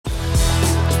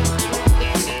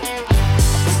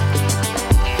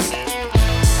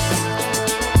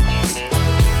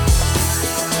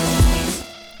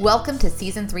Welcome to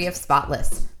Season 3 of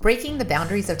Spotless, breaking the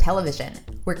boundaries of television,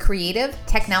 where creative,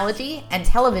 technology, and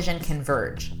television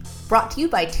converge. Brought to you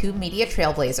by two media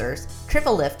trailblazers,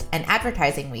 Triple Lift and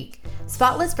Advertising Week,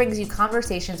 Spotless brings you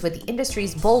conversations with the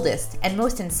industry's boldest and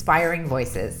most inspiring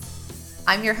voices.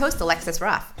 I'm your host, Alexis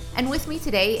Ruff, and with me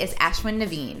today is Ashwin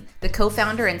Naveen, the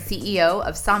co-founder and CEO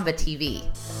of Samba TV.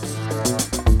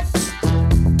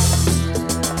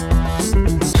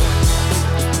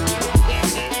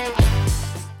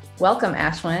 Welcome,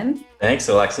 Ashwin. Thanks,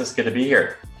 Alexis. Good to be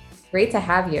here. Great to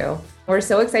have you. We're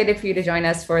so excited for you to join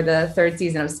us for the third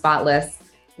season of Spotless.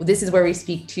 This is where we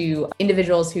speak to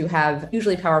individuals who have a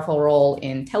hugely powerful role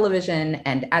in television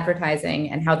and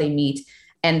advertising and how they meet.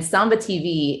 And Samba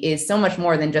TV is so much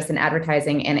more than just an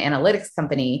advertising and analytics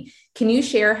company. Can you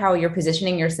share how you're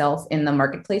positioning yourself in the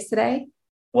marketplace today?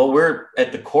 Well, we're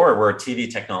at the core, we're a TV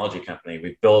technology company.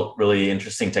 We've built really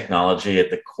interesting technology at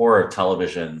the core of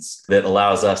televisions that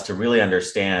allows us to really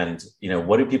understand,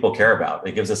 what do people care about?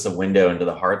 It gives us a window into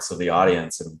the hearts of the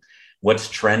audience and what's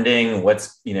trending,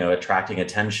 what's, attracting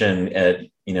attention at,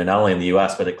 not only in the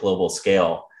US, but at global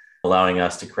scale, allowing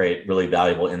us to create really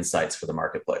valuable insights for the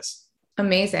marketplace.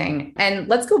 Amazing. And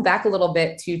let's go back a little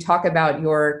bit to talk about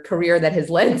your career that has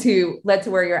led to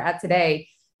where you're at today.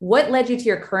 What led you to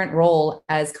your current role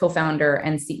as co-founder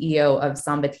and CEO of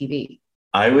Samba TV?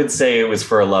 I would say it was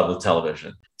for a love of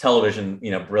television. Television,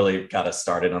 really got us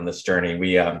started on this journey.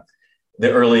 We,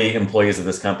 the early employees of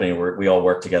this company, we all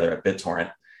worked together at BitTorrent,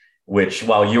 which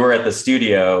while you were at the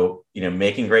studio,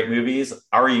 making great movies,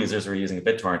 our users were using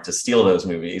BitTorrent to steal those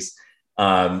movies.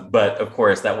 But of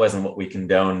course, that wasn't what we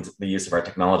condoned the use of our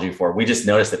technology for. We just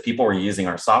noticed that people were using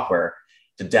our software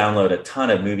to download a ton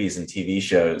of movies and TV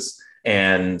shows.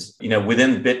 And,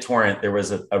 within BitTorrent, there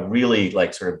was a really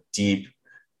sort of deep,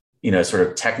 sort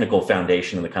of technical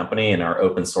foundation in the company and our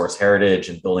open source heritage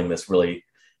and building this really,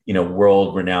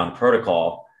 world renowned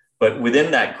protocol. But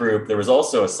within that group, there was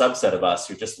also a subset of us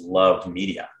who just loved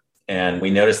media. And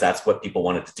we noticed that's what people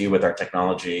wanted to do with our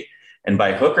technology. And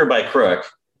by hook or by crook,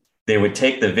 they would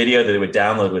take the video that they would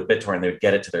download with BitTorrent, they would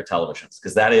get it to their televisions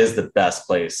because that is the best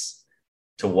place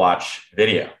to watch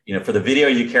video. For the video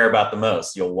you care about the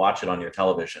most, you'll watch it on your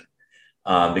television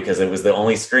because it was the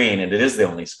only screen, and it is the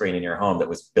only screen in your home that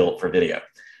was built for video.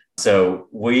 So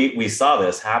we saw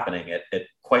this happening at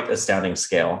quite astounding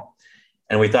scale.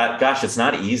 And we thought, gosh, it's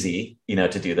not easy,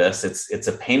 to do this. It's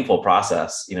a painful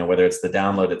process, whether it's the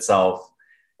download itself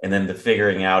and then the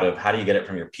figuring out of how do you get it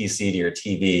from your PC to your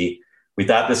TV. We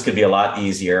thought this could be a lot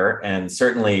easier. And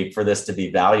certainly for this to be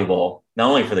valuable, not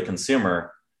only for the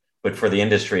consumer, but for the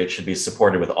industry, it should be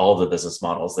supported with all of the business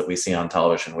models that we see on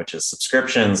television, which is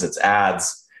subscriptions, it's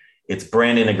ads, it's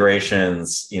brand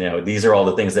integrations. These are all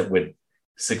the things that would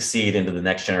succeed into the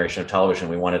next generation of television.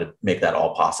 We wanted to make that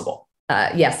all possible.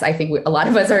 Yes, I think a lot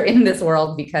of us are in this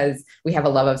world because we have a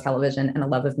love of television and a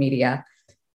love of media.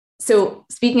 So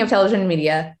speaking of television and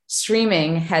media,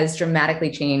 streaming has dramatically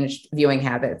changed viewing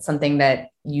habits, something that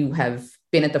you have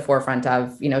been at the forefront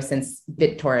of, since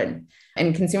BitTorrent.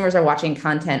 And consumers are watching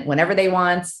content whenever they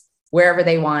want, wherever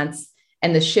they want,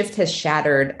 and the shift has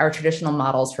shattered our traditional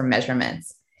models for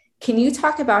measurements. Can you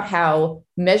talk about how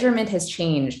measurement has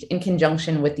changed in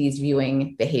conjunction with these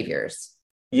viewing behaviors?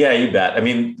 Yeah, you bet. I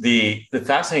mean, the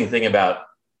fascinating thing about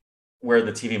where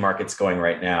the TV market's going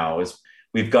right now is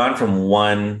we've gone from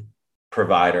one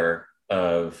provider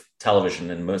of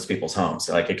television in most people's homes.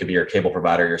 So it could be your cable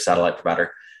provider, your satellite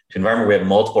provider, to an environment where we have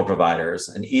multiple providers,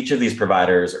 and each of these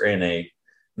providers are in a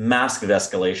massive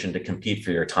escalation to compete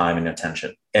for your time and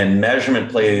attention. And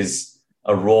measurement plays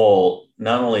a role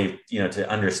not only to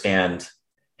understand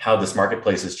how this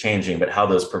marketplace is changing, but how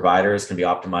those providers can be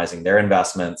optimizing their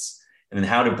investments, and then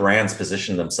how do brands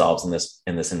position themselves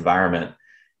in this environment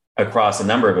across a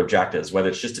number of objectives, whether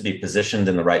it's just to be positioned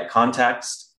in the right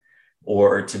context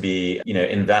or to be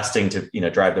investing to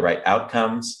drive the right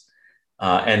outcomes.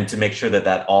 And to make sure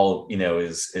that all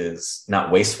is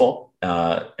not wasteful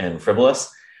and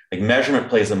frivolous. Measurement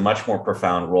plays a much more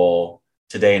profound role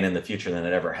today and in the future than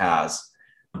it ever has.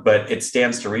 But it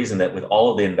stands to reason that with all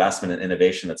of the investment and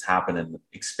innovation that's happened in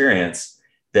experience,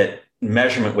 that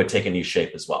measurement would take a new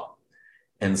shape as well.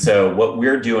 And so what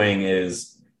we're doing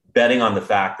is betting on the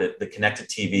fact that the connected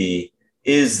TV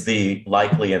is the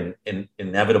likely and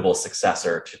inevitable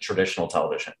successor to traditional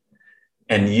television.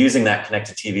 And using that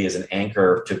connected TV as an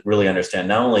anchor to really understand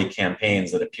not only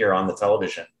campaigns that appear on the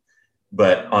television,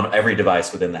 but on every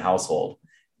device within the household,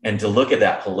 and to look at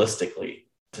that holistically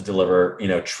to deliver,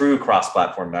 true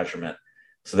cross-platform measurement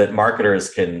so that marketers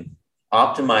can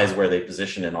optimize where they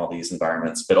position in all these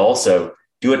environments, but also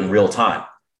do it in real time.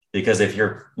 because if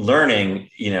you're learning,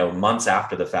 months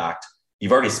after the fact,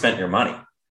 you've already spent your money.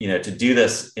 To do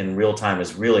this in real time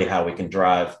is really how we can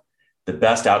drive the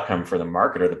best outcome for the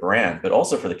marketer, the brand, but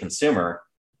also for the consumer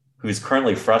who's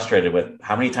currently frustrated with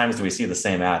how many times do we see the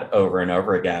same ad over and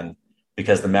over again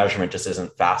because the measurement just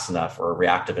isn't fast enough or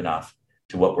reactive enough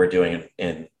to what we're doing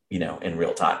in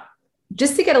real time.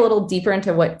 Just to get a little deeper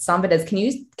into what Samba does, can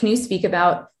you speak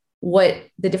about what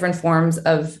the different forms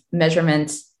of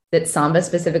measurement that Samba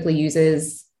specifically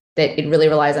uses, that it really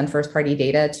relies on first-party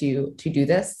data to do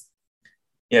this?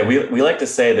 Yeah, we like to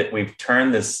say that we've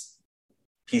turned this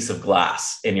piece of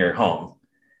glass in your home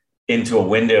into a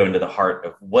window into the heart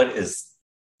of what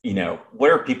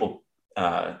are people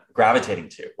gravitating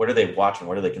to? What are they watching?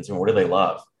 What are they consuming? What do they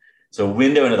love? So a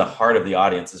window into the heart of the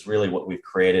audience is really what we've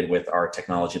created with our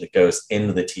technology that goes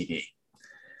into the TV.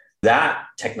 That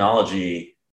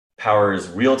technology powers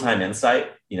real-time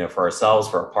insight, for ourselves,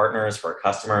 for our partners, for our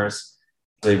customers.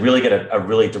 They really get a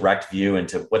really direct view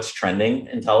into what's trending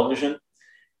in television.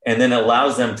 And then it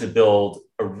allows them to build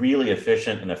a really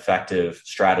efficient and effective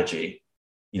strategy,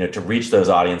 to reach those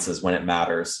audiences when it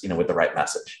matters, with the right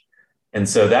message. And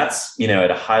so that's,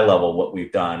 at a high level what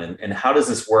we've done. And how does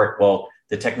this work? Well,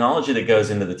 the technology that goes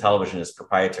into the television is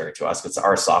proprietary to us. It's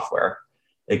our software.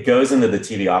 It goes into the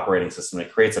TV operating system.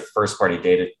 It creates a first-party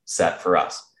data set for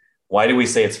us. Why do we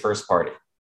say it's first party?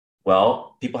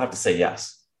 Well, people have to say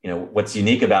yes. What's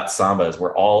unique about Samba is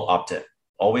we're all opt-in,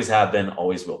 always have been,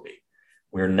 always will be.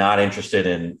 We're not interested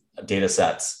in data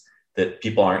sets that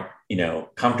people aren't,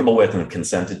 comfortable with and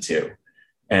consented to.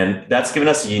 And that's given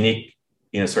us a unique,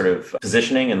 sort of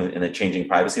positioning in the changing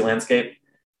privacy landscape.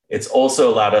 It's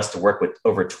also allowed us to work with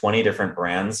over 20 different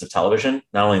brands of television,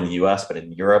 not only in the US, but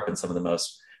in Europe and some of the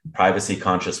most privacy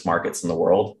conscious markets in the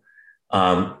world.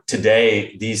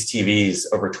 Today, these TVs,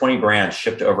 over 20 brands,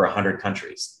 ship to over 100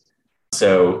 countries.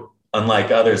 So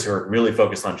unlike others who are really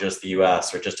focused on just the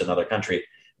US or just another country,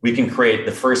 we can create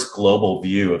the first global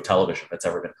view of television that's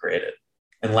ever been created.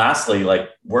 And lastly,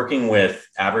 working with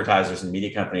advertisers and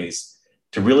media companies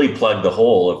to really plug the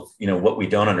hole of, what we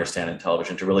don't understand in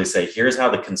television, to really say, here's how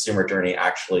the consumer journey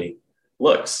actually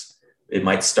looks. It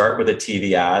might start with a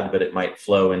TV ad, but it might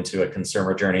flow into a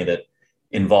consumer journey that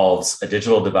involves a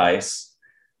digital device,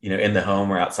 in the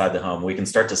home or outside the home. We can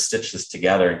start to stitch this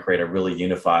together and create a really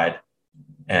unified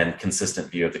and consistent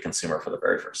view of the consumer for the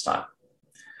very first time.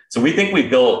 So we think we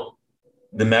built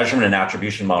the measurement and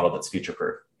attribution model that's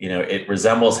future-proof. It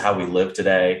resembles how we live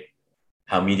today,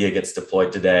 how media gets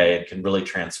deployed today, and can really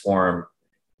transform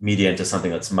media into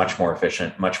something that's much more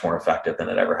efficient, much more effective than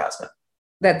it ever has been.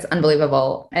 That's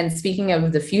unbelievable. And speaking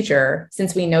of the future,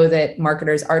 since we know that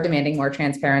marketers are demanding more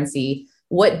transparency,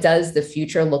 what does the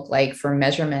future look like for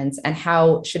measurements, and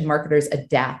how should marketers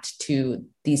adapt to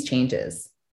these changes?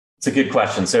 It's a good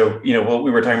question. So, what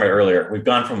we were talking about earlier, we've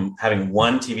gone from having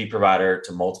one TV provider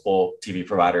to multiple TV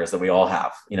providers that we all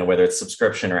have, whether it's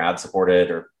subscription or ad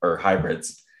supported or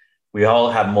hybrids. We all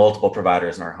have multiple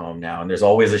providers in our home now, and there's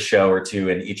always a show or two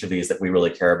in each of these that we really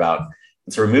care about.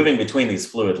 And so we're moving between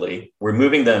these fluidly. We're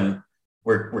moving them,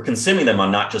 we're consuming them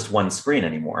on not just one screen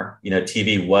anymore.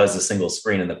 TV was a single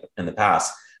screen in the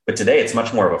past, but today it's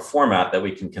much more of a format that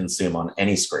we can consume on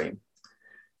any screen.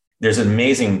 There's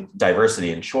amazing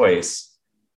diversity and choice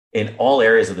in all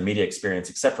areas of the media experience,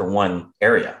 except for one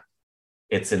area.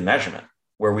 It's in measurement,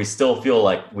 where we still feel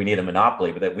like we need a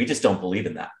monopoly, but that we just don't believe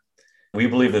in that. We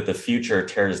believe that the future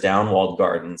tears down walled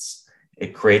gardens.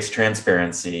 It creates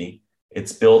transparency.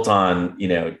 It's built on,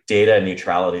 data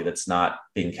neutrality that's not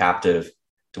being captive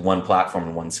to one platform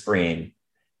and one screen,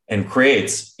 and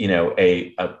creates,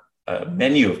 a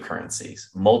menu of currencies,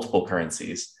 multiple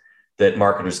currencies that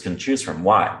marketers can choose from.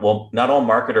 Why? Well, not all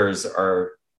marketers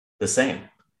are the same.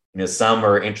 Some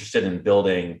are interested in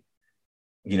building,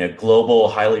 global,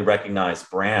 highly recognized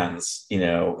brands,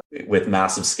 with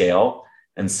massive scale.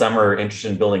 And some are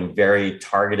interested in building very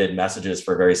targeted messages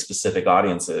for very specific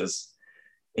audiences.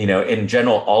 In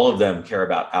general, all of them care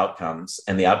about outcomes,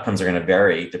 and the outcomes are going to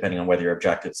vary depending on whether your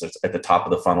objectives are at the top of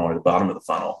the funnel or the bottom of the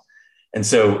funnel. And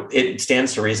so it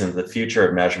stands to reason that the future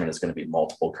of measurement is going to be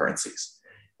multiple currencies.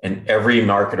 And every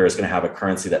marketer is going to have a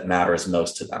currency that matters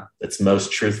most to them, that's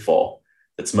most truthful,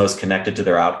 that's most connected to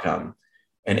their outcome.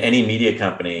 And any media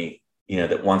company,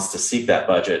 that wants to seek that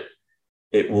budget,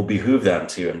 it will behoove them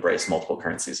to embrace multiple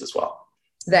currencies as well.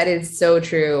 That is so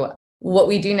true. What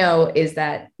we do know is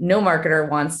that no marketer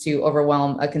wants to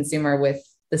overwhelm a consumer with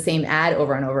the same ad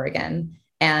over and over again.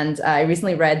 And I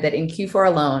recently read that in Q4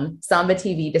 alone, Samba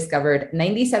TV discovered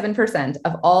 97%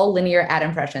 of all linear ad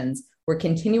impressions were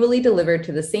continually delivered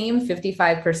to the same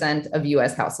 55% of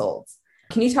US households.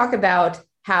 Can you talk about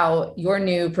how your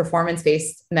new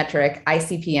performance-based metric,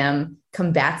 ICPM,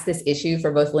 combats this issue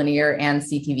for both linear and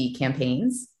CTV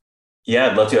campaigns? Yeah,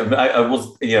 I'd love to. I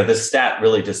will, this stat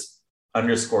really just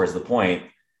underscores the point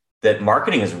that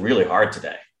marketing is really hard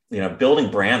today. Building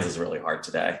brands is really hard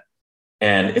today.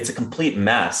 And it's a complete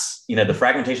mess. The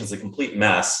fragmentation is a complete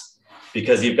mess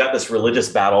because you've got this religious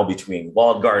battle between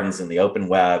walled gardens and the open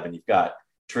web, and you've got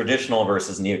traditional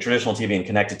versus traditional TV and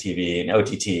connected TV and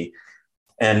OTT.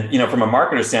 And, from a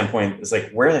marketer standpoint, it's like,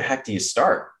 where the heck do you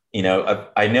start?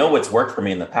 I know what's worked for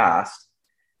me in the past.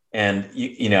 And,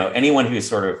 anyone who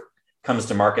sort of comes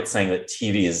to market saying that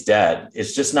TV is dead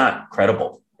is just not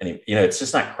credible. And, it's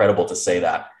just not credible to say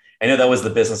that. I know that was the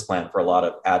business plan for a lot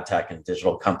of ad tech and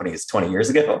digital companies 20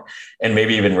 years ago, and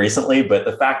maybe even recently. But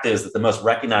the fact is that the most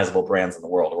recognizable brands in the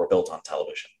world were built on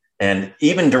television. And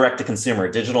even direct to consumer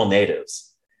digital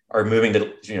natives are moving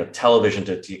to television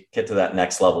to get to that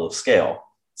next level of scale.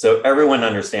 So everyone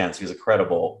understands who's a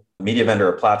credible media vendor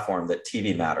or platform that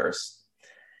TV matters.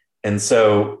 And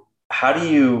so how do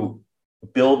you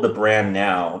build the brand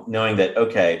now, knowing that,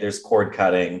 okay, there's cord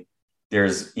cutting,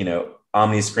 there's,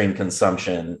 omni-screen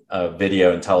consumption of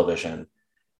video and television.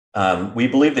 We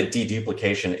believe that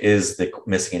deduplication is the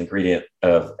missing ingredient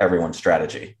of everyone's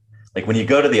strategy. Like when you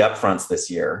go to the upfronts this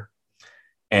year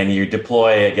and you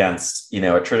deploy against,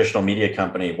 a traditional media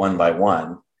company one by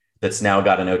one that's now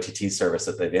got an OTT service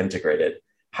that they've integrated,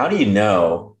 how do you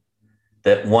know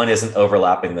that one isn't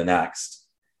overlapping the next?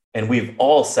 And we've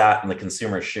all sat in the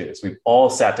consumer's shoes. We've all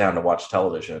sat down to watch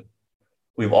television.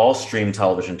 We've all streamed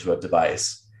television to a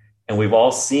device. And we've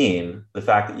all seen the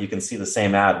fact that you can see the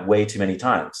same ad way too many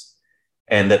times,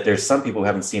 and that there's some people who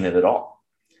haven't seen it at all.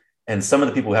 And some of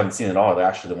the people who haven't seen it at all are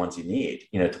actually the ones you need,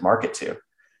 to market to.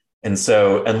 And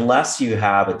so unless you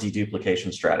have a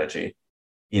deduplication strategy,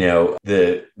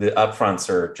 the upfronts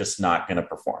are just not going to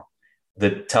perform.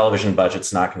 The television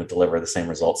budget's not going to deliver the same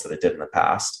results that it did in the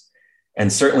past.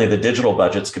 And certainly the digital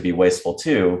budgets could be wasteful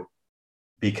too,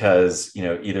 because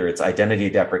either it's identity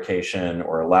deprecation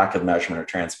or a lack of measurement or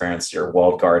transparency or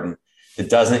walled garden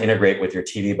that doesn't integrate with your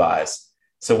TV buys.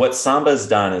 So what Samba has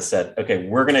done is said, okay,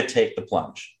 we're going to take the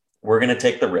plunge. We're going to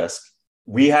take the risk.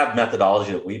 We have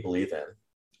methodology that we believe in.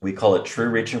 We call it true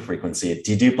reach and frequency. It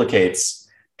deduplicates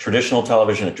traditional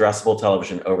television, addressable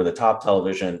television, over-the-top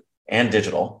television, and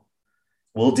digital.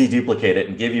 We'll deduplicate it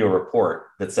and give you a report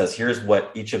that says, here's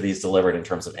what each of these delivered in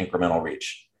terms of incremental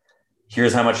reach.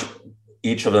 Here's how much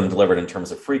each of them delivered in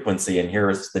terms of frequency, and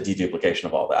here's the deduplication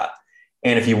of all that.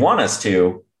 And if you want us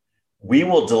to, we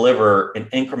will deliver an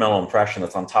incremental impression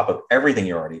that's on top of everything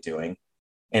you're already doing.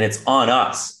 And it's on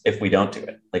us if we don't do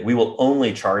it. Like we will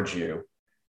only charge you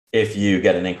if you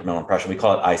get an incremental impression. We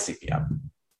call it ICPM.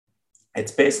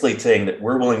 It's basically saying that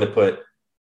we're willing to put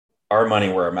our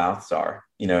money where our mouths are,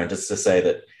 and just to say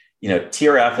that,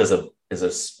 TRF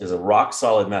is a rock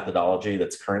solid methodology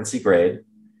that's currency grade.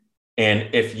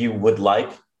 And if you would like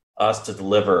us to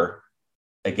deliver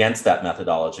against that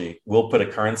methodology, we'll put a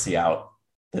currency out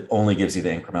that only gives you the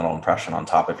incremental impression on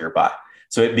top of your buy.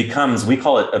 So it becomes, we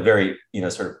call it a very,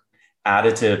 sort of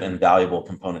additive and valuable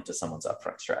component to someone's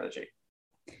upfront strategy.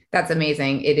 That's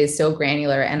amazing. It is so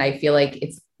granular. And I feel like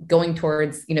it's going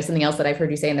towards, something else that I've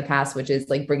heard you say in the past, which is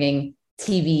like bringing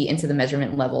TV into the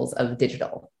measurement levels of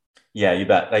digital. Yeah, you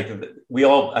bet. Like we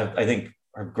all, I think,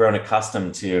 have grown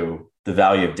accustomed to the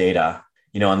value of data.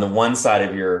 On the one side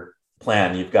of your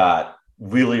plan, you've got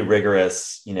really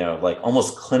rigorous, like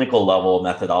almost clinical level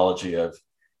methodology of,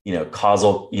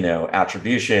 causal,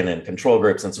 attribution and control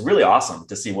groups. And it's really awesome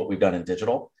to see what we've done in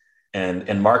digital.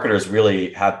 And marketers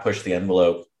really have pushed the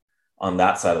envelope on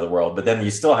that side of the world. But then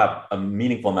you still have a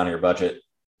meaningful amount of your budget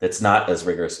that's not as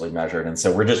rigorously measured. And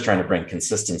so we're just trying to bring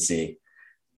consistency,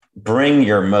 bring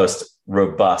your most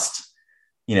robust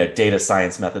data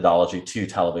science methodology to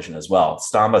television as well.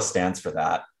 Samba stands for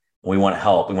that. We want to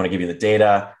help. We want to give you the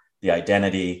data, the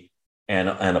identity, and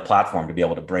a platform to be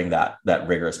able to bring that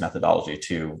rigorous methodology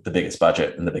to the biggest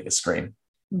budget and the biggest screen.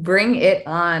 Bring it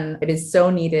on. It is so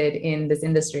needed in this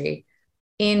industry.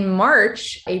 In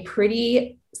March, a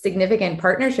pretty significant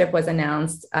partnership was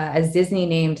announced as Disney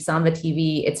named Samba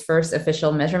TV its first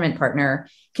official measurement partner.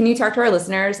 Can you talk to our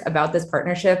listeners about this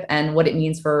partnership and what it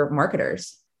means for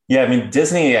marketers? Yeah,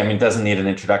 Disney, doesn't need an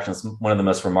introduction. It's one of the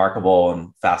most remarkable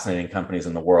and fascinating companies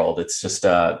in the world. It's just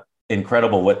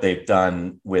incredible what they've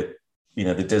done with,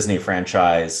 the Disney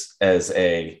franchise as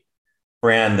a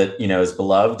brand that, is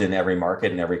beloved in every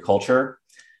market and every culture.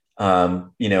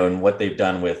 And what they've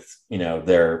done with,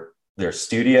 their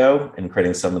studio and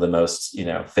creating some of the most,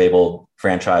 fabled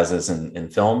franchises in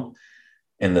film,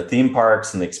 and the theme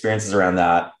parks and the experiences around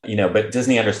that, but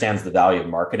Disney understands the value of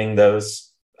marketing those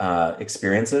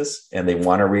experiences, and they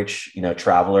want to reach,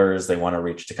 travelers. They want to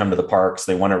reach to come to the parks.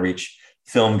 They want to reach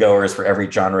film goers for every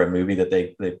genre of movie that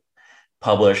they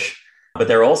publish. But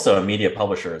they're also a media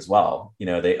publisher as well.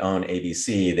 They own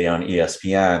ABC, they own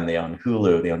ESPN, they own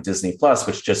Hulu, they own Disney Plus,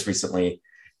 which just recently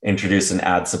introduced an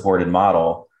ad-supported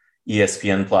model,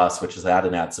 ESPN Plus, which has had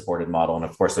an ad-supported model, and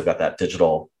of course they've got that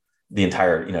the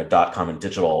entire .com and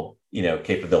digital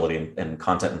capability and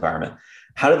content environment.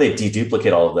 How do they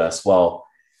deduplicate all of this? Well,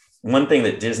 one thing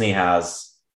that Disney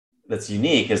has that's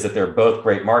unique is that they're both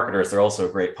great marketers. They're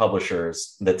also great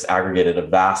publishers that's aggregated a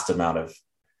vast amount of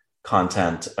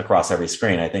content across every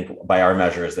screen. I think by our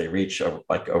measures, they reach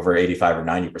like over 85 or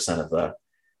 90%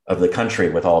 of the country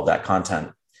with all of that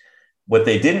content. What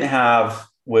they didn't have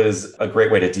was a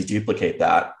great way to deduplicate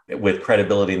that with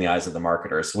credibility in the eyes of the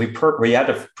marketers. So we had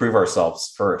to prove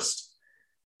ourselves first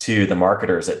to the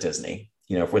marketers at Disney,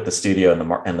 with the studio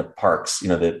and the parks,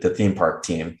 the theme park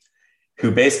team, who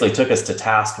basically took us to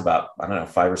task about,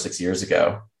 5 or 6 years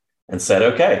ago and said,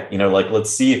 okay,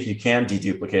 let's see if you can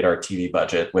deduplicate our TV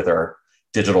budget with our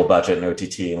digital budget and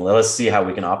OTT, and let us see how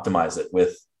we can optimize it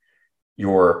with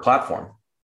your platform,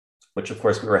 which of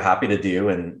course we were happy to do.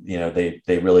 And,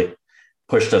 they really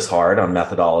pushed us hard on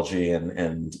methodology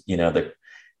and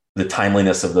the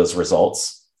timeliness of those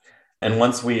results. And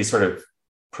once we sort of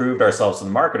proved ourselves to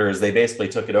the marketers, they basically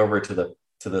took it over to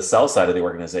the sell side of the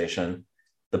organization,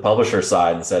 the publisher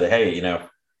side, and said, hey,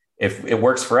 if it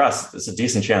works for us, it's a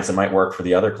decent chance it might work for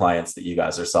the other clients that you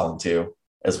guys are selling to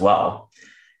as well.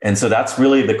 And so that's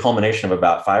really the culmination of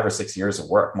about 5 or 6 years of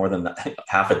work, more than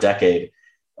half a decade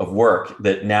of work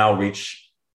that now reach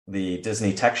the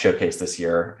Disney Tech Showcase this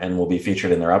year and will be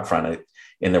featured in their upfront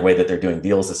in their way that they're doing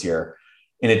deals this year.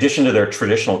 In addition to their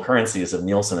traditional currencies of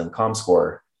Nielsen and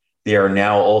Comscore, they are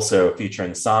now also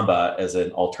featuring Samba as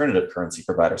an alternative currency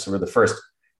provider. So we're the first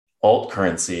alt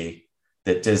currency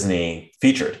that Disney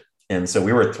featured. And so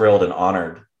we were thrilled and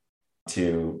honored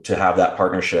to have that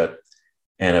partnership.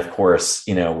 And of course,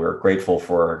 we're grateful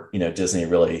for, Disney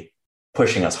really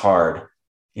pushing us hard,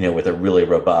 with a really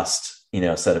robust,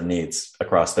 set of needs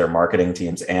across their marketing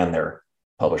teams and their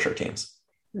publisher teams.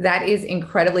 That is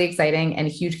incredibly exciting, and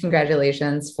huge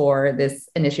congratulations for this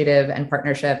initiative and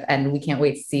partnership. And we can't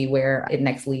wait to see where it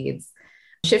next leads.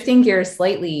 Shifting gears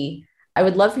slightly, I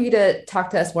would love for you to talk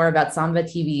to us more about Samba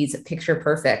TV's Picture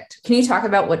Perfect. Can you talk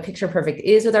about what Picture Perfect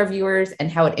is with our viewers and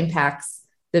how it impacts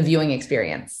the viewing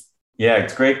experience? Yeah,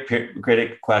 it's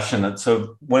great question.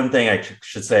 So one thing I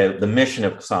should say, the mission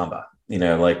of Samba,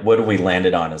 what have we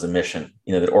landed on as a mission,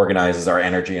 that organizes our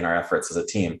energy and our efforts as a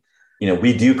team.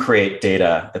 We do create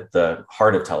data at the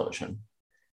heart of television.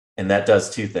 And that does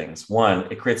two things. One,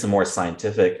 it creates a more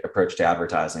scientific approach to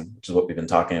advertising, which is what we've been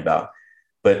talking about.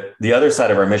 But the other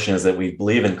side of our mission is that we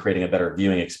believe in creating a better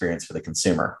viewing experience for the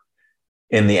consumer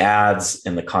in the ads,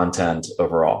 in the content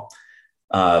overall.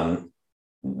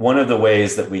 One of the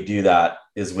ways that we do that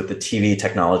is with the TV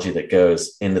technology that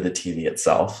goes into the TV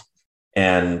itself.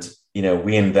 And,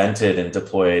 we invented and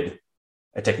deployed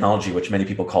a technology which many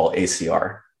people call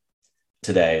ACR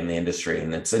today in the industry.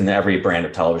 And it's in every brand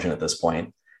of television at this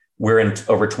point. We're in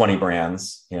over 20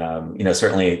 brands.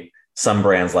 Certainly some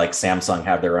brands like Samsung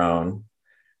have their own.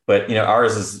 But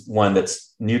ours is one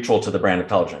that's neutral to the brand of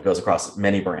television. It goes across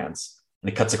many brands, and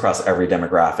it cuts across every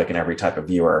demographic and every type of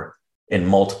viewer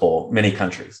in many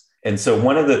countries. And so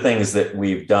one of the things that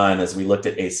we've done as we looked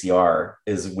at ACR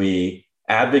is we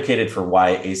advocated for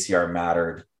why ACR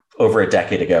mattered over a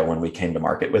decade ago when we came to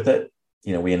market with it.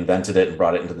 We invented it and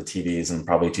brought it into the TVs in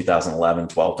probably 2011,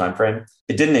 12 timeframe.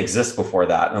 It didn't exist before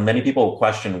that. And many people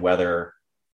questioned whether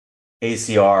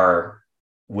ACR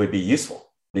would be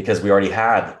useful, because we already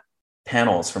had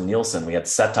panels from Nielsen. We had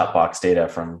set-top box data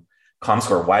from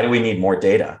Comscore. Why do we need more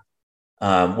data?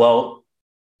 Well,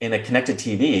 in a connected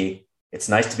TV, it's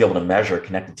nice to be able to measure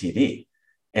connected TV.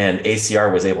 And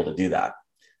ACR was able to do that.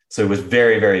 So it was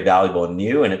very, very valuable and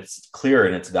new, and it's clear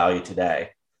in its value today.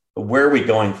 But where are we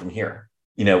going from here?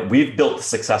 We've built the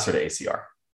successor to ACR.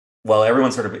 While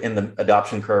everyone's sort of in the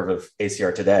adoption curve of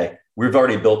ACR today, we've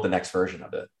already built the next version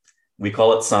of it. We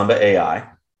call it Samba AI.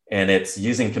 And it's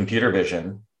using computer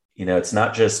vision. It's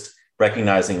not just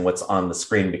recognizing what's on the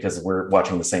screen because we're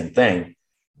watching the same thing,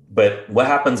 but what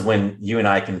happens when you and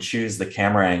I can choose the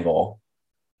camera angle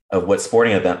of what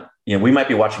sporting event? We might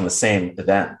be watching the same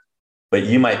event, but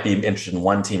you might be interested in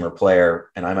one team or player,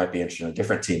 and I might be interested in a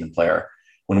different team and player.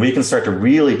 When we can start to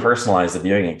really personalize the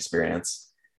viewing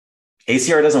experience,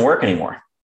 ACR doesn't work anymore.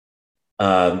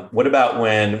 What about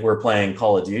when we're playing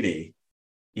Call of Duty,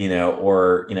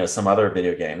 or some other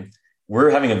video game? We're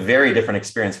having a very different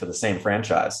experience for the same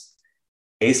franchise.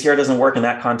 ACR doesn't work in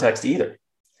that context either.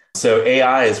 So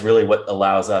AI is really what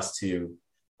allows us to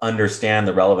understand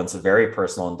the relevance of very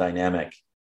personal and dynamic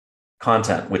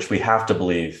content, which we have to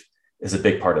believe is a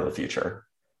big part of the future.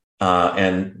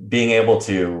 And being able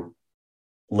to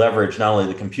leverage not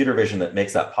only the computer vision that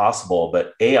makes that possible,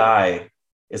 but AI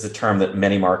is a term that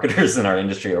many marketers in our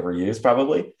industry overuse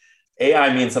probably.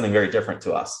 AI means something very different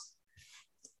to us.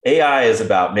 AI is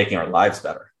about making our lives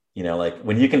better. Like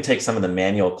when you can take some of the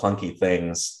manual clunky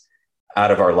things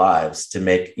out of our lives to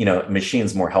make,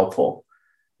 machines more helpful,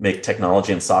 make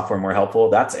technology and software more helpful,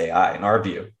 that's AI in our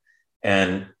view.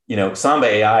 And, Samba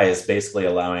AI is basically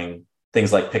allowing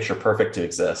things like picture perfect to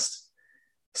exist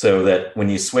so that when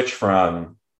you switch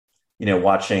from,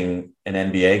 watching an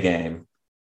NBA game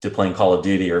to playing Call of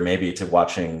Duty, or maybe to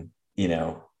watching,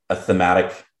 a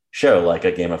thematic show like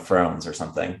a Game of Thrones or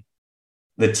something,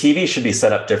 the TV should be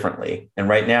set up differently. And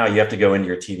right now you have to go into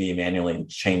your TV manually and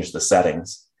change the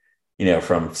settings,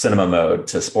 from cinema mode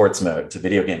to sports mode to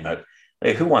video game mode.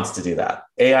 Like, who wants to do that?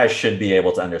 AI should be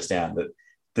able to understand that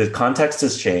the context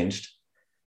has changed,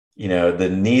 the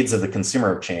needs of the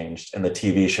consumer have changed, and the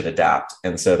TV should adapt.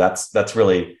 And so that's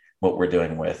really what we're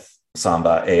doing with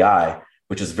Samba AI,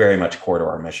 which is very much core to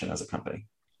our mission as a company.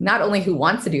 Not only who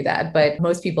wants to do that, but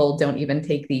most people don't even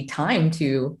take the time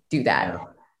to do that. Yeah.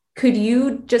 Could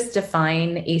you just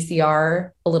define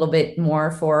ACR a little bit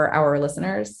more for our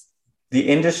listeners? The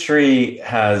industry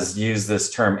has used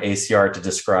this term ACR to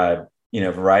describe,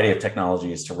 a variety of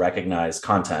technologies to recognize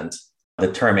content.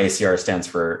 The term ACR stands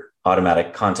for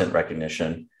automatic content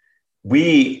recognition.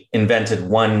 We invented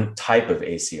one type of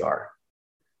ACR,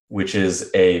 which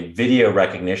is a video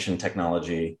recognition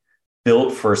technology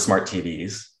built for smart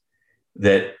TVs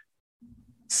that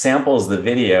samples the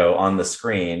video on the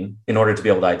screen in order to be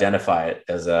able to identify it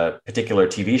as a particular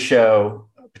TV show,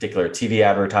 a particular TV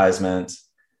advertisement,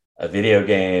 a video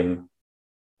game,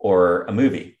 or a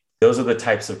movie. Those are the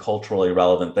types of culturally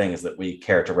relevant things that we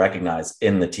care to recognize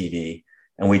in the TV.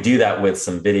 And we do that with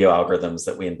some video algorithms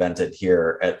that we invented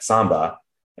here at Samba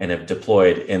and have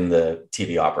deployed in the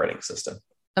TV operating system.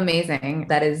 Amazing.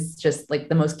 That is just like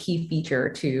the most key feature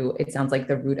to, it sounds like,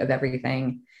 the root of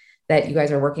everything that you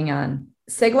guys are working on.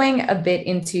 Segueing a bit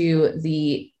into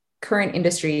the current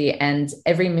industry and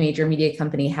every major media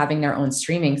company having their own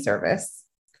streaming service,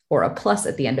 or a plus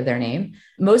at the end of their name,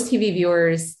 most TV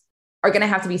viewers are going to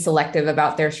have to be selective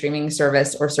about their streaming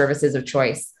service or services of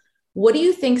choice. What do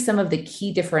you think some of the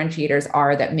key differentiators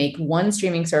are that make one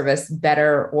streaming service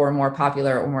better or more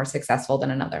popular or more successful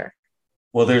than another?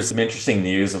 Well, there's some interesting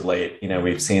news of late.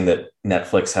 We've seen that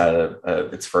Netflix had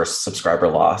its first subscriber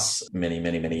loss many,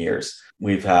 many, many years.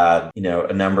 We've had,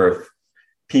 a number of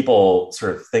people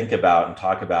sort of think about and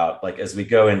talk about, like, as we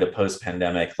go into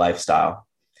post-pandemic lifestyle,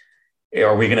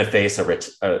 are we going to face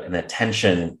an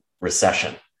attention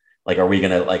recession? Like, are we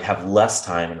going to have less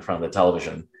time in front of the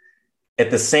television?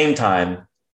 At the same time,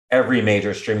 every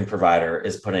major streaming provider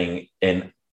is putting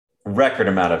in a record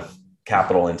amount of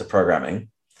capital into programming,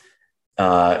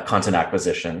 content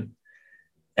acquisition,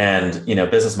 and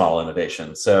business model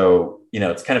innovation. So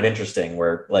it's kind of interesting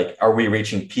where, like, are we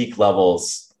reaching peak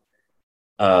levels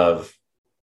of,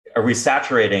 are we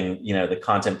saturating the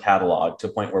content catalog to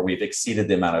a point where we've exceeded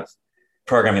the amount of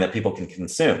programming that people can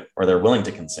consume or they're willing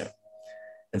to consume?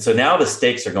 And so now the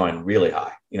stakes are going really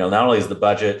high. Not only is the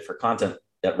budget for content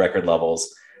at record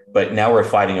levels, but now we're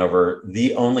fighting over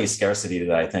the only scarcity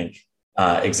that I think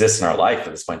exists in our life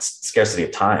at this point, scarcity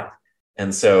of time.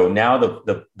 And so now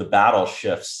the battle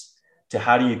shifts to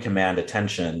how do you command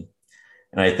attention?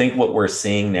 And I think what we're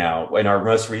seeing now in our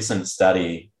most recent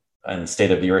study and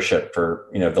state of viewership for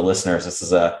the listeners, this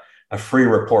is a free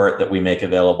report that we make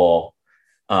available.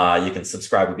 You can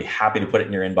subscribe. We'd be happy to put it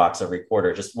in your inbox every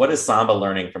quarter. Just what is Samba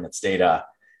learning from its data?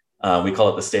 We call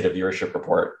it the State of Viewership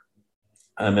Report.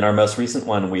 In our most recent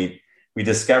one, we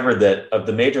discovered that of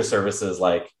the major services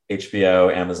like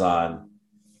HBO, Amazon,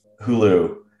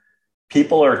 Hulu,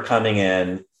 people are coming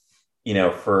in,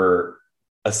 for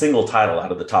a single title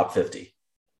out of the top 50.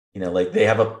 Like they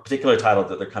have a particular title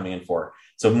that they're coming in for.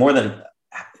 So more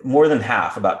than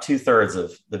half, about 2/3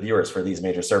 of the viewers for these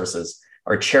major services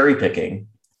are cherry picking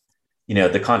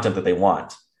the content that they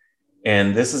want.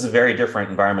 And this is a very different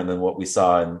environment than what we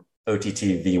saw in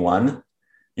OTT V1.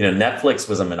 Netflix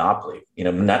was a monopoly.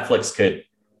 Netflix could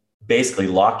basically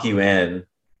lock you in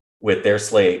with their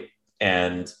slate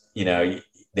and,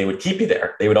 they would keep you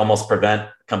there. They would almost prevent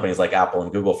companies like Apple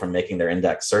and Google from making their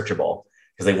index searchable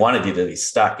because they wanted you to be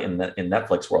stuck in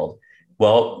Netflix world.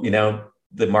 Well,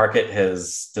 the market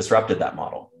has disrupted that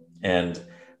model. And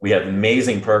we have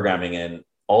amazing programming in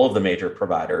all of the major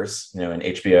providers, in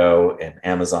HBO and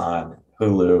Amazon,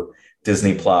 Hulu.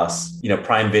 Disney Plus.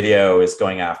 Prime Video is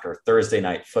going after Thursday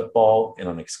night football in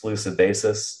an exclusive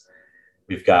basis.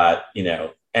 We've got,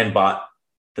 and bought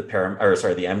the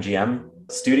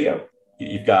MGM studio.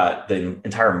 You've got the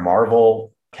entire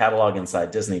Marvel catalog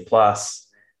inside Disney Plus,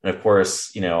 and of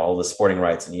course, all the sporting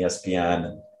rights and ESPN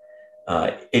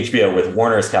and HBO with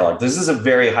Warner's catalog. This is a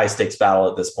very high stakes battle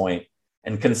at this point,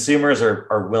 and consumers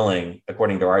are willing,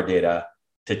 according to our data,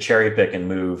 to cherry pick and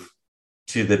move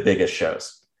to the biggest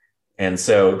shows. And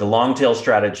so the long tail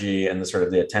strategy and the sort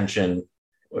of the attention,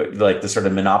 like the sort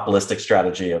of monopolistic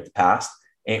strategy of the past,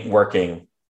 ain't working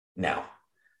now.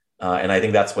 And I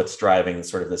think that's what's driving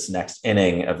sort of this next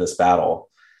inning of this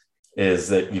battle, is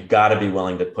that you've got to be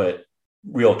willing to put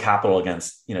real capital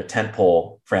against,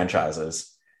 tentpole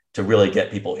franchises to really get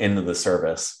people into the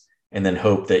service, and then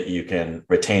hope that you can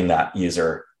retain that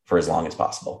user for as long as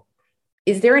possible.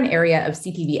 Is there an area of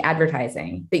CTV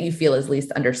advertising that you feel is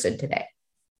least understood today?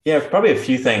 Yeah, probably a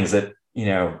few things that,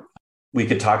 we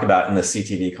could talk about in the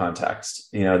CTV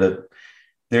context.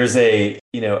 There's a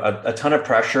ton of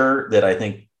pressure that I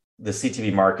think the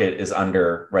CTV market is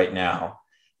under right now,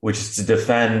 which is to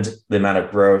defend the amount of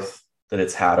growth that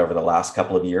it's had over the last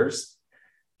couple of years.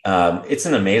 It's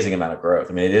an amazing amount of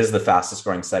growth. I mean, it is the fastest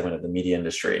growing segment of the media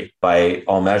industry by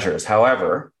all measures.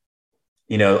 However,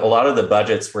 a lot of the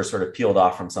budgets were sort of peeled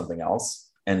off from something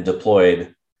else and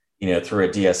deployed, through a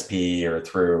DSP or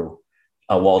through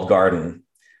a walled garden,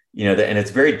 and it's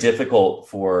very difficult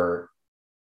for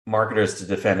marketers to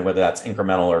defend whether that's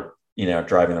incremental or,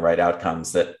 driving the right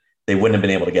outcomes that they wouldn't have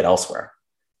been able to get elsewhere.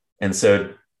 And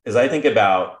so as I think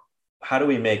about how do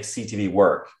we make CTV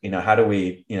work, how do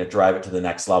we, drive it to the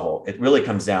next level? It really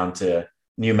comes down to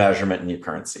new measurement and new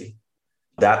currency.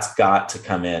 That's got to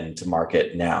come in to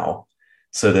market now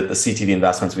so that the CTV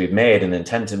investments we've made and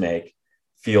intend to make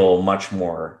feel much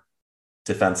more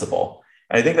defensible.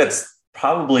 And I think that's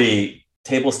probably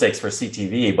table stakes for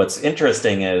CTV. What's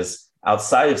interesting is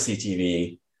outside of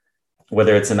CTV,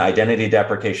 whether it's an identity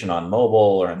deprecation on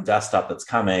mobile or on desktop that's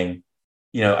coming,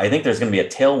 I think there's going to be a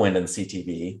tailwind in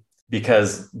CTV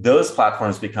because those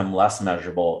platforms become less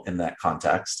measurable in that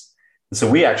context. And so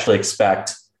we actually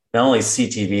expect not only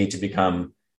CTV to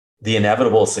become the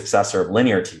inevitable successor of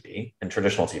linear TV and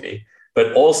traditional TV,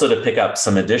 but also to pick up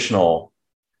some additional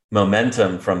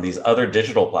momentum from these other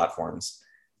digital platforms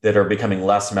that are becoming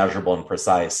less measurable and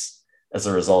precise as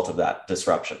a result of that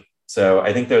disruption. So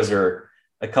I think those are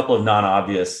a couple of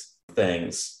non-obvious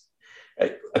things.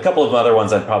 A couple of other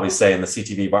ones I'd probably say in the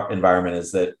CTV environment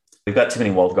is that we've got too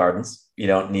many walled gardens. You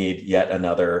don't need yet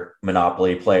another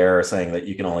monopoly player saying that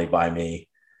you can only buy me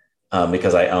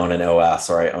because I own an OS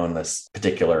or I own this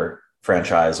particular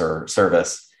franchise or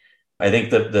service. I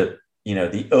think that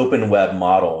the open web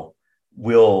model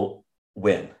will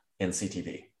win in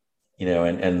CTV,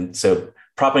 and so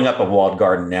propping up a walled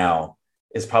garden now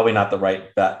is probably not the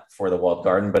right bet for the walled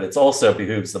garden, but it's also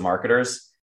behooves the marketers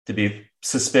to be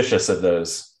suspicious of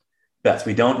those bets.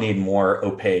 We don't need more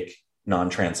opaque,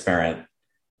 non-transparent,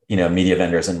 media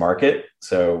vendors in market.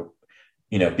 So,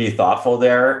 be thoughtful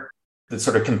there. The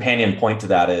sort of companion point to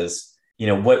that is,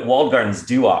 what walled gardens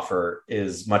do offer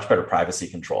is much better privacy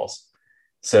controls.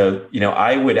 So,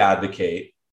 I would advocate,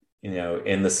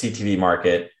 in the CTV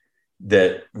market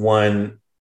that one,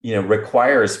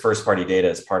 requires first-party data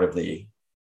as part of the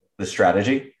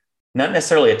strategy, not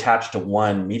necessarily attached to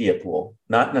one media pool,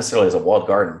 not necessarily as a walled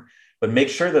garden, but make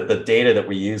sure that the data that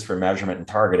we use for measurement and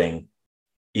targeting,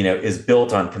 is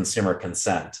built on consumer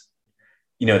consent.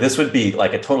 This would be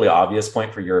like a totally obvious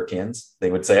point for Europeans.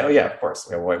 They would say, oh yeah, of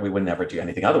course, we would never do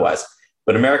anything otherwise.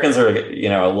 But Americans are,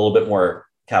 a little bit more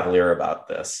cavalier about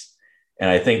this. And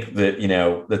I think that,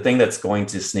 the thing that's going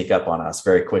to sneak up on us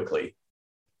very quickly,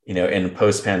 in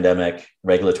post-pandemic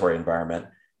regulatory environment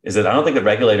is that I don't think the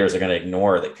regulators are going to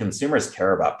ignore that consumers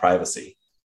care about privacy,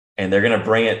 and they're going to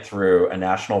bring it through a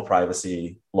national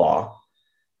privacy law,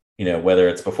 whether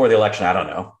it's before the election, I don't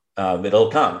know, it'll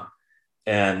come.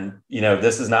 And,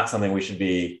 this is not something we should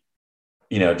be,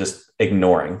 just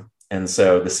ignoring. And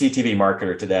so the CTV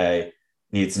marketer today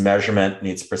needs measurement,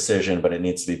 needs precision, but it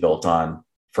needs to be built on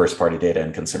first-party data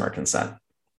and consumer consent.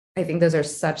 I think those are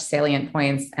such salient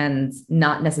points and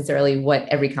not necessarily what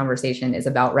every conversation is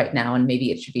about right now. And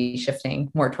maybe it should be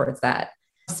shifting more towards that.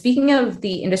 Speaking of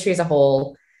the industry as a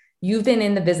whole, you've been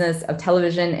in the business of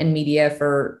television and media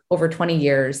for over 20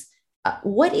 years.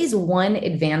 What is one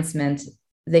advancement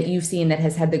that you've seen that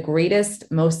has had the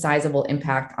greatest, most sizable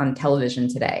impact on television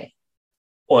today?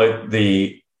 Well,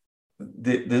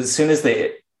 as soon as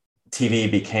the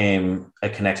TV became a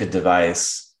connected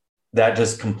device, that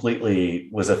just completely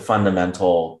was a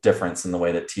fundamental difference in the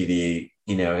way that TV,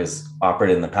 has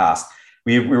operated in the past.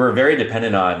 We were very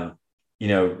dependent on,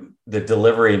 the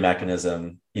delivery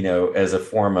mechanism, as a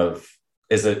form of,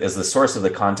 as the source of the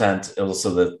content,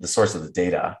 also the source of the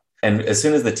data. And as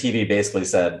soon as the TV basically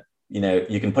said,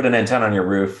 you can put an antenna on your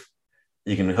roof,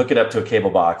 you can hook it up to a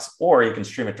cable box, or you can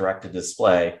stream it direct to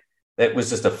display, that was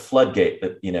just a floodgate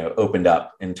that, opened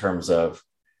up in terms of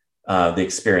the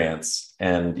experience.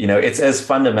 And, it's as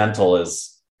fundamental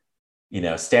as,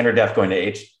 standard def going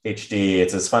to HD.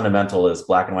 It's as fundamental as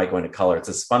black and white going to color. It's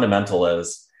as fundamental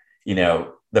as,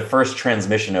 the first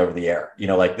transmission over the air,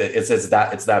 it's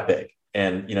that big.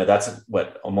 And, that's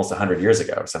what, almost 100 years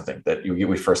ago or something that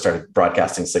we first started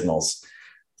broadcasting signals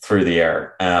through the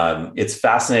air. It's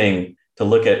fascinating to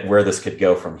look at where this could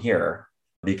go from here,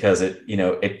 because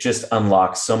it just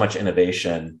unlocks so much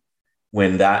innovation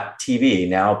when that TV,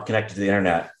 now connected to the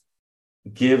internet,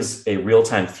 gives a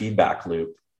real-time feedback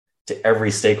loop to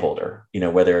every stakeholder,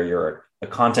 whether you're a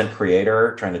content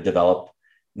creator trying to develop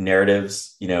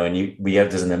narratives, and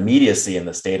there's an immediacy in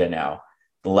this data now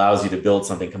that allows you to build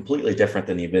something completely different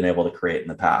than you've been able to create in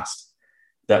the past.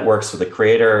 That works for the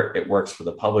creator, it works for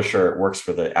the publisher, it works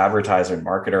for the advertiser and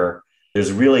marketer.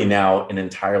 There's really now an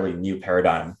entirely new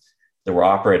paradigm that we're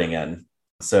operating in.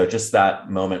 So just that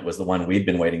moment was the one we'd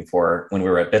been waiting for when we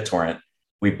were at BitTorrent.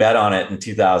 We bet on it in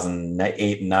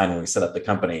 2008 and 9 when we set up the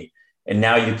company. And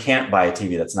now you can't buy a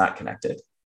TV that's not connected.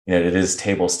 It is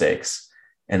table stakes.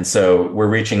 And so we're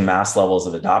reaching mass levels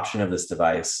of adoption of this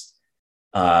device.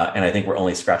 And I think we're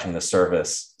only scratching the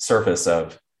surface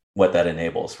of what that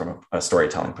enables from a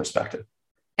storytelling perspective.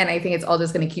 And I think it's all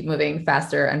just going to keep moving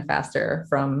faster and faster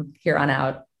from here on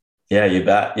out. Yeah, you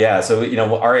bet. Yeah. So,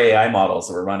 our AI models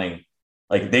that we're running,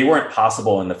 they weren't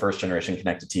possible in the first generation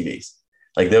connected TVs.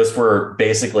 Those were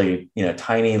basically,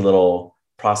 tiny little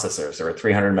processors. There were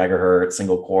 300 megahertz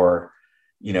single core,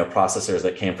 processors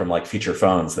that came from feature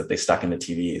phones that they stuck into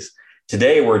TVs.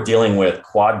 Today, we're dealing with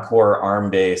quad core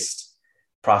ARM-based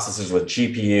processors with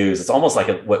GPUs. It's almost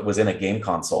like what was in a game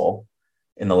console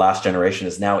in the last generation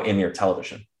is now in your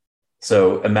television.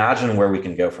 So imagine where we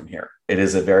can go from here. It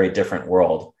is a very different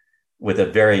world with a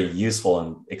very useful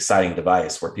and exciting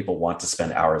device where people want to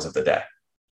spend hours of the day.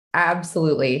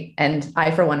 Absolutely. And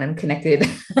I, for one, am connected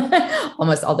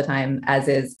almost all the time, as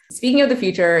is. Speaking of the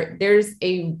future, there's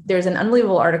an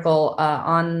unbelievable article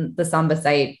on the Samba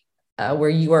site where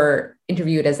you were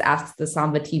interviewed as Ask the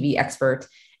Samba TV Expert.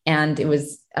 And it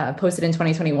was posted in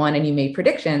 2021, and you made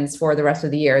predictions for the rest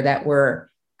of the year that were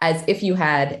as if you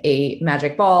had a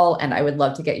magic ball. And I would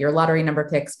love to get your lottery number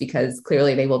picks, because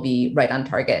clearly they will be right on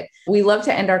target. We love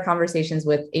to end our conversations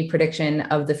with a prediction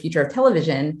of the future of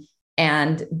television.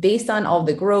 And based on all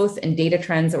the growth and data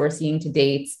trends that we're seeing to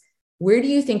date, where do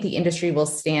you think the industry will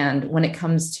stand when it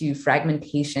comes to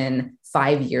fragmentation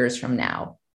 5 years from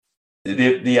now?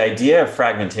 The idea of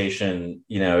fragmentation,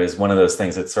 is one of those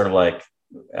things that's sort of like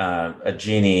a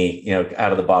genie,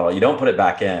 out of the bottle. You don't put it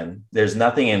back in. There's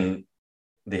nothing in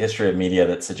the history of media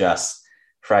that suggests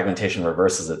fragmentation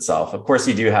reverses itself. Of course,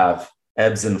 you do have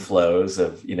ebbs and flows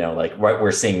of, what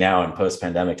we're seeing now in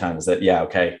post-pandemic times that,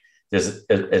 there's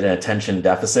an attention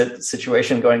deficit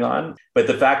situation going on. But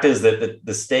the fact is that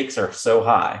the stakes are so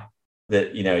high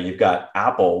that, you've got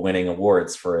Apple winning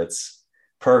awards for its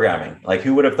programming.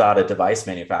 Who would have thought a device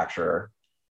manufacturer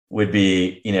would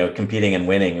be, competing and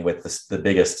winning with the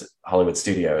biggest Hollywood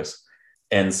studios?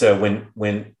 And so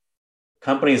when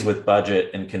companies with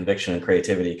budget and conviction and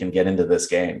creativity can get into this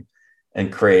game and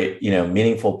create,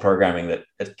 meaningful programming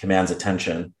that commands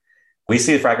attention, we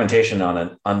see the fragmentation on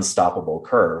an unstoppable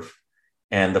curve.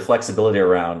 And the flexibility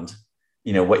around,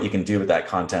 what you can do with that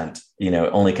content,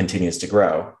 only continues to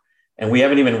grow. And we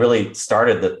haven't even really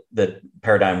started the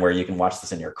paradigm where you can watch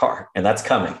this in your car, and that's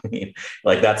coming.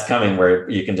 That's coming, where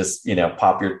you can just,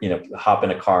 hop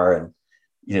in a car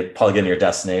and, plug in your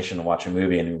destination and watch a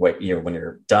movie, and when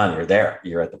you're done, you're there.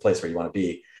 You're at the place where you want to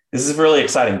be. This is a really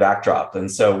exciting backdrop.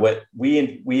 And so what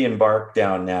we embark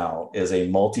down now is a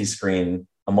multi-screen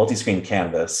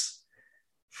canvas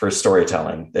for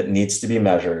storytelling that needs to be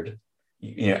measured,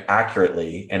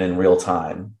 accurately and in real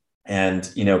time. And,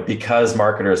 because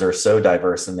marketers are so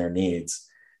diverse in their needs,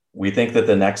 we think that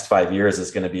the next 5 years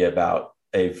is going to be about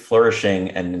a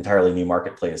flourishing and entirely new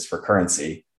marketplace for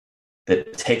currency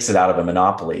that takes it out of a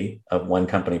monopoly of one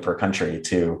company per country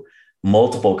to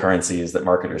multiple currencies that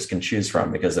marketers can choose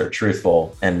from, because they're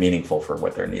truthful and meaningful for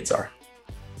what their needs are.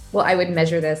 Well, I would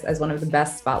measure this as one of the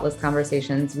best spotless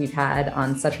conversations we've had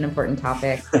on such an important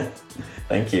topic.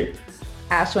 Thank you.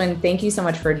 Ashwin, thank you so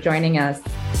much for joining us.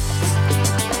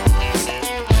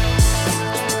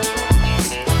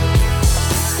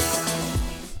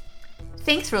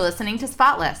 Thanks for listening to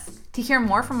Spotless. To hear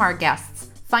more from our guests,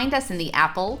 find us in the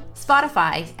Apple,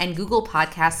 Spotify, and Google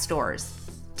Podcast stores.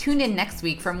 Tune in next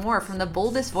week for more from the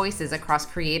boldest voices across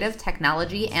creative,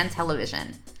 technology, and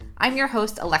television. I'm your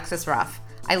host, Alexis Ruff.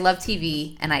 I love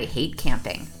TV and I hate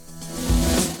camping.